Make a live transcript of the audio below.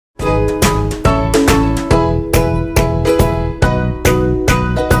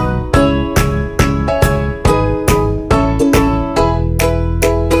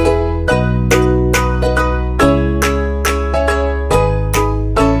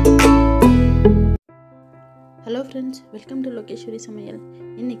friends, welcome to logeshwarisamayal.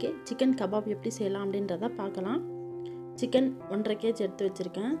 இன்னைக்கு chicken kebab எப்படி செய்யலாம் அப்படின்றத பார்க்கலாம். chicken 1.5 kg எடுத்து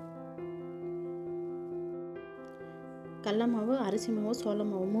வச்சிருக்கேன். கடலை மாவு, அரிசி மாவு, சோள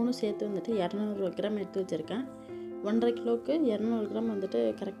மாவு மூணு சேர்த்து வந்துட்டு 200 கிராம் எடுத்து வச்சிருக்கேன். 1.5 கிலோக்கு 200 கிராம் வந்துட்டு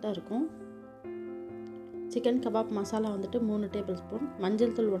கரெக்டாக இருக்கும். சிக்கன் கபாப் மசாலா வந்துட்டு 3 டேபிள் ஸ்பூன்,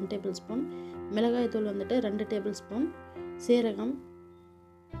 மஞ்சள் தூள் 1 டேபிள் ஸ்பூன், மிளகாய் தூள் வந்துட்டு 2 டேபிள் ஸ்பூன், சீரகம்,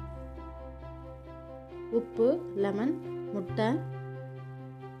 உப்பு, லெமன், முட்டை,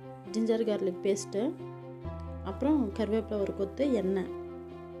 ஜிஞ்சர் கார்லிக் பேஸ்ட்டு, அப்புறம் கருவேப்பிலை ஒரு கொத்து, எண்ணெய்.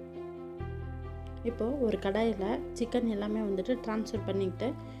 இப்போது ஒரு கடாயில் சிக்கன் எல்லாமே வந்துட்டு ட்ரான்ஸ்ஃபர் பண்ணிக்கிட்டு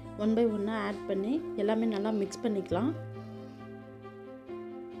 1 by 1 ஆட் பண்ணி எல்லாமே நல்லா மிக்ஸ் பண்ணிக்கலாம்.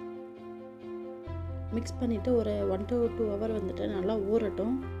 மிக்ஸ் பண்ணிவிட்டு ஒரு 1 to 2 hour வந்துட்டு நல்லா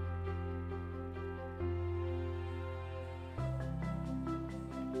ஊறட்டும்.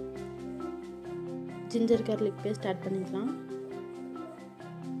 ஜிஞ்சர் கார்லிக் பேஸ்ட் ஆட் பண்ணிக்கலாம்.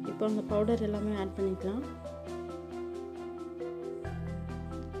 இப்போ அந்த பவுடர் எல்லாமே ஆட் பண்ணிக்கலாம்.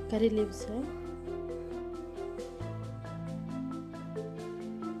 கறி லீவ்ஸு,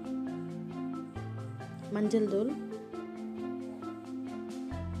 மஞ்சள் தூள்,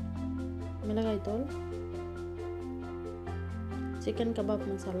 மிளகாய் தூள், சிக்கன் கபாப்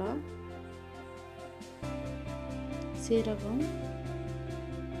மசாலா, சீரகம்,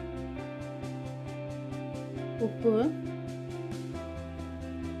 உப்பு,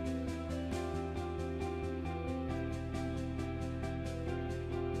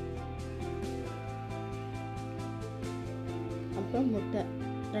 அப்புறம் முட்டை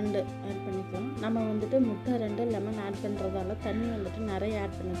 2 ஆட் பண்ணிக்கலாம். நம்ம வந்துட்டு முட்டை 2 லெமன் ஆட் பண்ணுறதால தண்ணி வந்துட்டு நிறைய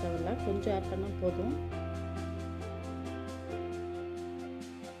ஆட் பண்ண தேவையில்ல, கொஞ்சம் ஆட் பண்ணால் போதும்.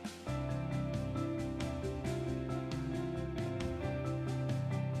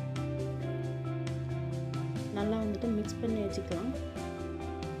 நல்லா வந்துட்டு மிக்ஸ் பண்ணி வச்சுக்கலாம்.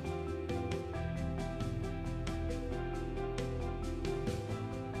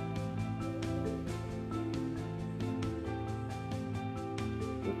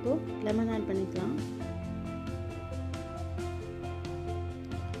 இப்போ லெமன் ஆட் பண்ணிக்கலாம்.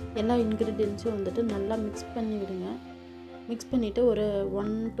 எல்லா இன்க்ரீடியன்ஸும் வந்துட்டு நல்லா மிக்ஸ் பண்ணி விடுங்க. மிக்ஸ் பண்ணிவிட்டு ஒரு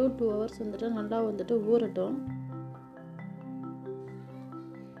 1 to 2 hours வந்துட்டு நல்லா வந்துட்டு ஊறட்டும்.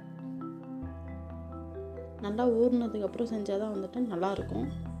 நல்லா ஊறினதுக்கப்புறம் செஞ்சால் தான் வந்துட்டு நல்லாயிருக்கும்.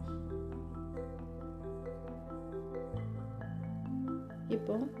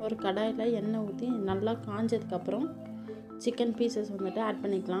 இப்போ ஒரு கடாயில் எண்ணெய் ஊற்றி நல்லா காஞ்சதுக்கப்புறம் சிக்கன் பீசஸ் வந்துட்டு ஆட்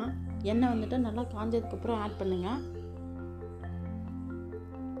பண்ணிக்கலாம். எண்ணெய் வந்துட்டு நல்லா காஞ்சதுக்கப்புறம் ஆட் பண்ணுங்கள்.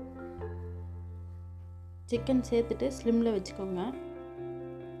 சிக்கன் சேர்த்துட்டு ஸ்லிம்மில் வச்சுக்கோங்க.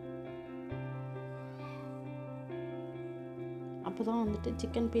 அப்போ தான் வந்துட்டு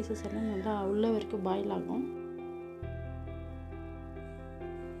சிக்கன் பீசஸ் எல்லாம் நல்லா உள்ள வரைக்கும் பாயில் ஆகும்.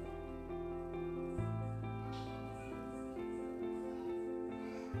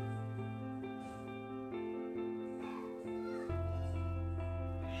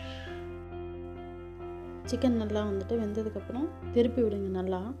 சிக்கன் நல்லா வந்துட்டு வெந்ததுக்கப்புறம் திருப்பி விடுங்க.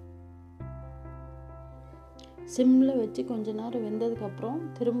 நல்லா சிம்மில் வச்சு கொஞ்ச நேரம் வெந்ததுக்கப்புறம்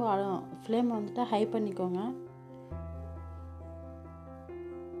திரும்ப ஃப்ளேமை வந்துட்டு ஹை பண்ணிக்கோங்க.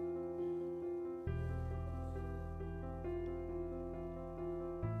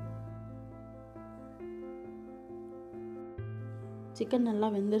 சிக்கன் நல்லா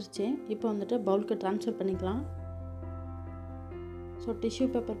வெந்துருச்சு. இப்போ வந்துட்டு பவுலுக்கு ட்ரான்ஸ்ஃபர் பண்ணிக்கலாம். ஸோ டிஷ்யூ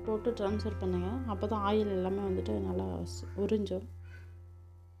பேப்பர் போட்டு ட்ரான்ஸ்ஃபர் பண்ணுங்கள். அப்போ தான் ஆயில் எல்லாமே வந்துட்டு நல்லா உறிஞ்சும்.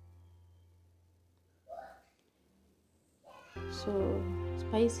 ஸோ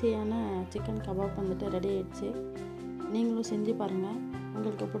ஸ்பைசியான சிக்கன் கபாப் வந்துட்டு ரெடி ஆகிடுச்சு. நீங்களும் செஞ்சு பாருங்கள்.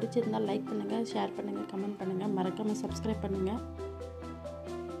 உங்களுக்கு பிடிச்சிருந்தால் லைக் பண்ணுங்கள், ஷேர் பண்ணுங்கள், கமெண்ட் பண்ணுங்கள், மறக்காமல் சப்ஸ்கிரைப் பண்ணுங்கள்.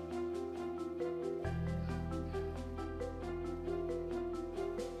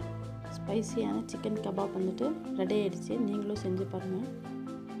 ஸ்பைசியான சிக்கன் கபாப் வந்துட்டு ரெடி ஆகிடுச்சு. நீங்களும் செஞ்சு பாருங்கள்.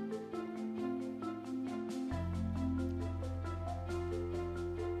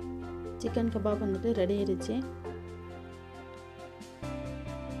 சிக்கன் கபாப் வந்துட்டு ரெடி ஆகிடுச்சு.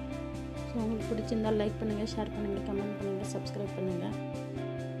 ஸோ உங்களுக்கு பிடிச்சிருந்தால் லைக் பண்ணுங்கள், ஷேர் பண்ணுங்கள், கமெண்ட் பண்ணுங்கள், சப்ஸ்கிரைப் பண்ணுங்கள்.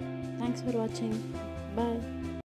 தேங்க்ஸ் ஃபார் வாட்சிங். பாய்.